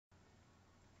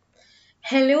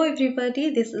Hello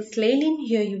everybody, this is Laylin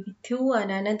here with you on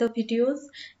another videos.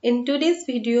 In today's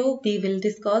video, we will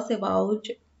discuss about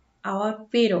our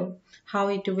payroll, how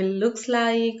it will looks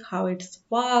like, how it's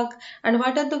work, and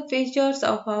what are the features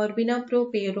of our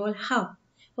Veenapro Payroll Hub.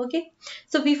 Okay,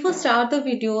 so before start the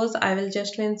videos, I will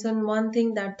just mention one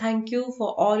thing that thank you for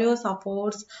all your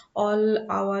supports,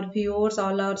 all our viewers,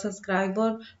 all our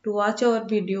subscribers to watch our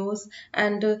videos.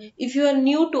 And if you are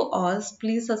new to us,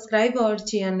 please subscribe our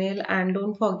channel and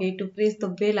don't forget to press the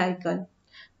bell icon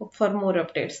for more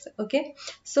updates. Okay,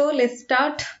 so let's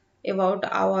start about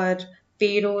our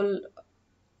payroll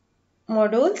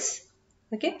models.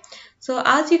 Okay, so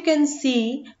as you can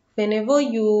see, whenever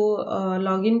you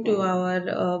log into our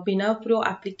Veenapro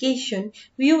application,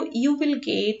 you will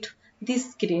get this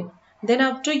screen. Then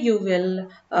after you will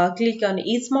click on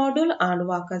each module and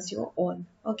work as your own.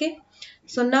 Okay,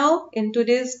 so now in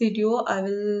today's video I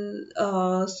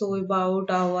will show about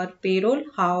our payroll,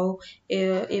 how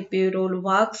a payroll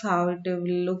works, how it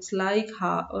looks like,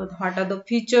 how what are the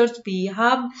features we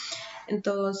have. And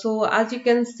so as you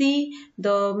can see,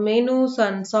 the menus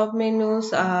and sub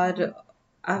menus are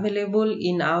available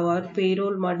in our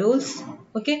payroll modules.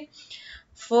 Okay,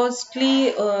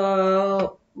 firstly,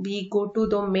 we go to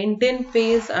the maintain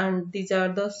phase, and these are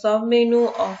the sub menu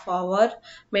of our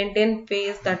maintain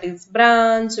phase, that is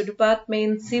branch,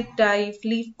 department, shift type,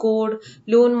 leave code,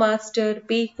 loan master,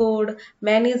 pay code,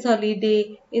 manage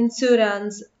holiday,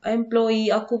 insurance,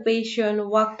 employee, occupation,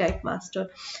 work type master.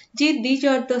 These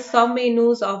are the sub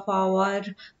menus of our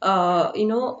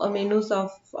menus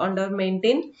of under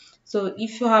maintain. So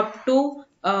if you have to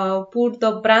put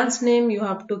the branch name, you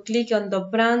have to click on the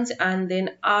branch and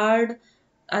then add,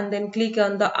 and then click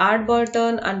on the add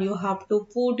button, and you have to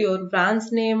put your branch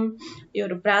name,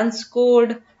 your branch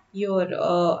code, your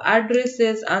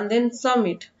addresses, and then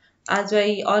submit. As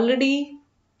I already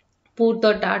put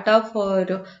the data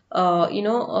for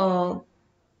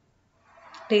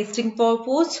testing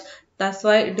purpose, that's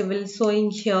why it will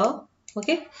showing here.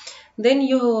 Okay, then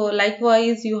you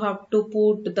likewise you have to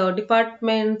put the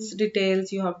departments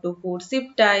details, you have to put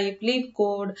shift type, leave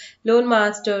code, loan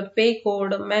master, pay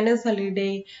code, manage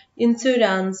holiday,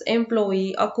 insurance,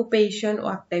 employee, occupation,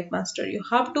 work type master. You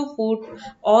have to put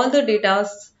all the data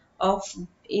of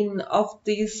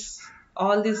these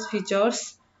all these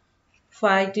features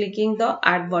by clicking the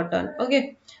add button.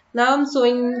 Okay, now I'm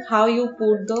showing how you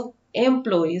put the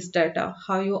employees data,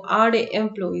 how you add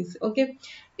employees. Okay,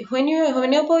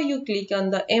 whenever you click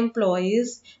on the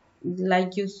employees,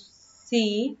 like you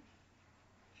see,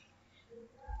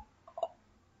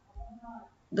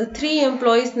 the three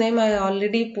employees name I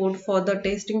already put for the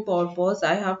testing purpose.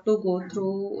 I have to go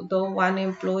through the one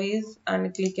employees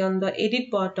and click on the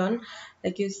edit button.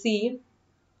 Like you see,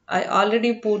 I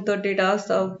already put the data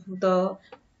of the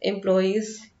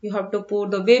employees. You have to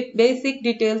put the basic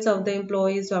details of the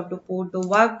employees. You have to put the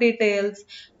work details,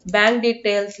 bank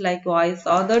details, likewise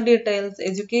other details,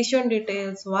 education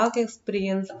details, work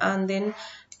experience, and then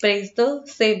press the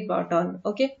save button.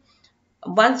 Okay.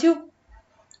 Once you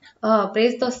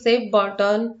press the save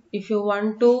button, if you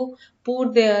want to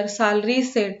put their salary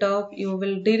setup, you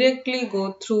will directly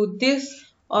go through this,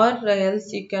 or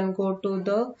else you can go to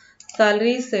the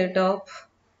salary setup,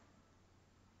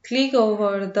 click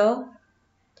over the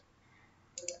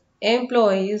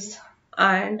employees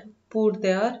and put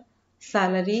their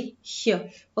salary here.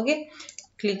 Okay,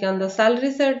 click on the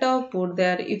salary setup, put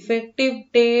their effective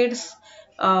dates,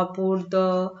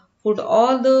 put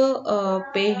all the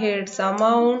pay heads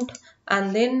amount,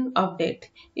 and then update.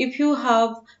 If you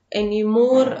have any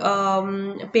more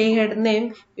pay head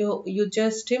name, you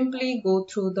just simply go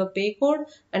through the pay code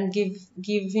and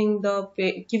giving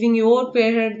your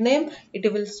pay head name,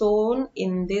 it will shown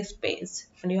in this page,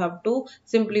 and you have to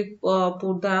simply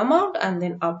put the amount and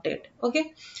then update.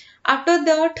 Okay, after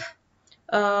that,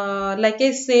 like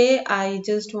I say, I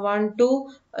just want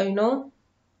to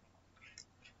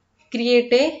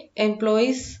create a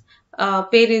employees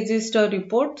pay register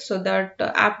report, so that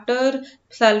after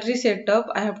salary setup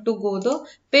I have to go the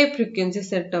pay frequency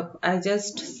setup. I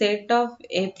just set up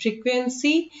a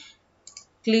frequency,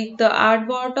 click the add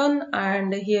button,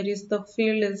 and here is the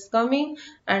field is coming,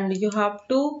 and you have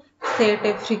to set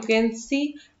a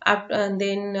frequency after, and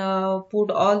then put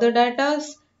all the data,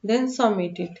 then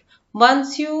submit it.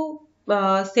 Once you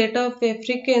set up a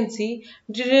frequency,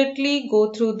 directly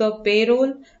go through the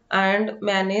payroll and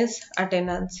manage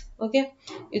attendance. Okay,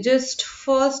 you just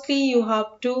firstly you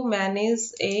have to manage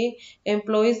a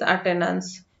employee's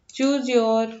attendance. Choose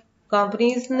your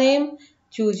company's name,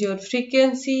 choose your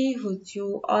frequency which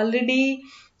you already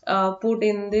put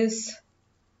in this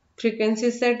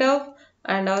frequency setup,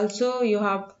 and also you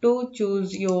have to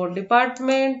choose your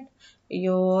department,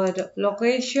 your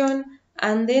location,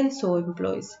 and then show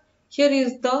employees. Here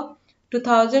is the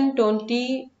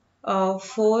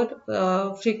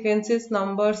 2024 frequencies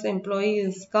numbers employee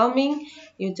is coming.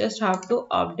 You just have to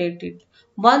update it.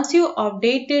 Once you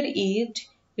updated it,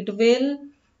 it will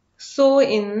show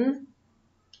in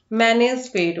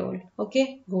manage payroll.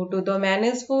 Okay, go to the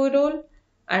manage payroll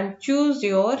and choose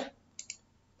your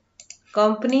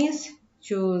companies,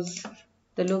 choose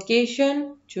the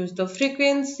location, choose the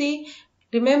frequency.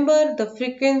 Remember, the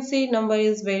frequency number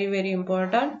is very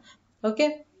important.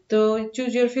 Okay, so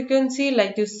choose your frequency.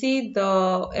 Like you see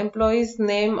the employee's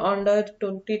name under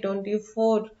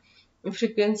 2024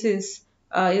 frequencies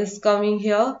is coming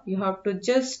here. You have to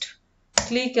just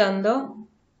click on the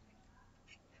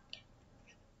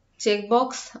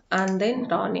checkbox and then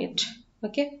run it.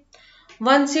 Okay,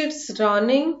 once it's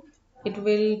running, it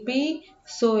will be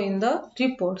show in the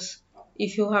reports.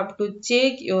 If you have to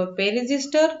check your pay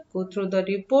register, go through the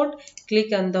report,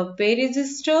 click on the pay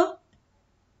register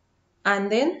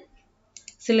and then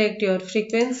select your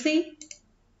frequency.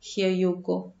 Here you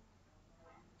go.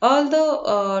 All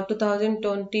the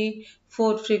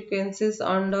 2024 frequencies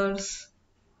under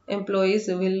employees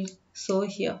will show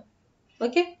here.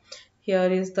 Okay,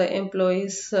 here is the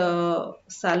employees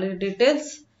salary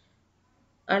details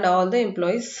and all the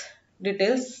employees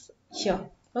details here.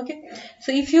 Okay,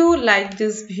 so if you like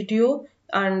this video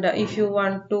and if you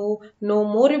want to know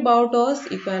more about us,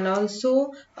 you can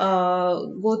also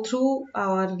go through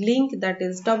our link, that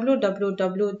is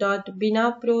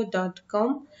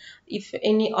www.veenapro.com. If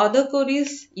any other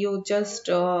queries, you just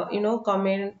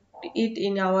comment it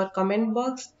in our comment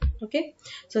box. Okay,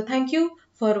 so thank you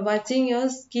for watching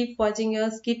us. Keep watching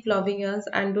us, keep loving us,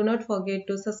 and do not forget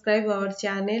to subscribe our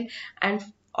channel, and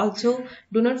also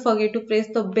do not forget to press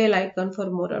the bell icon for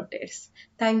more updates.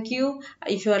 Thank you.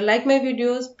 If you are like my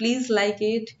videos, please like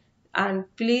it and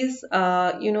please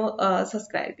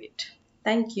subscribe it.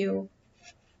 Thank you.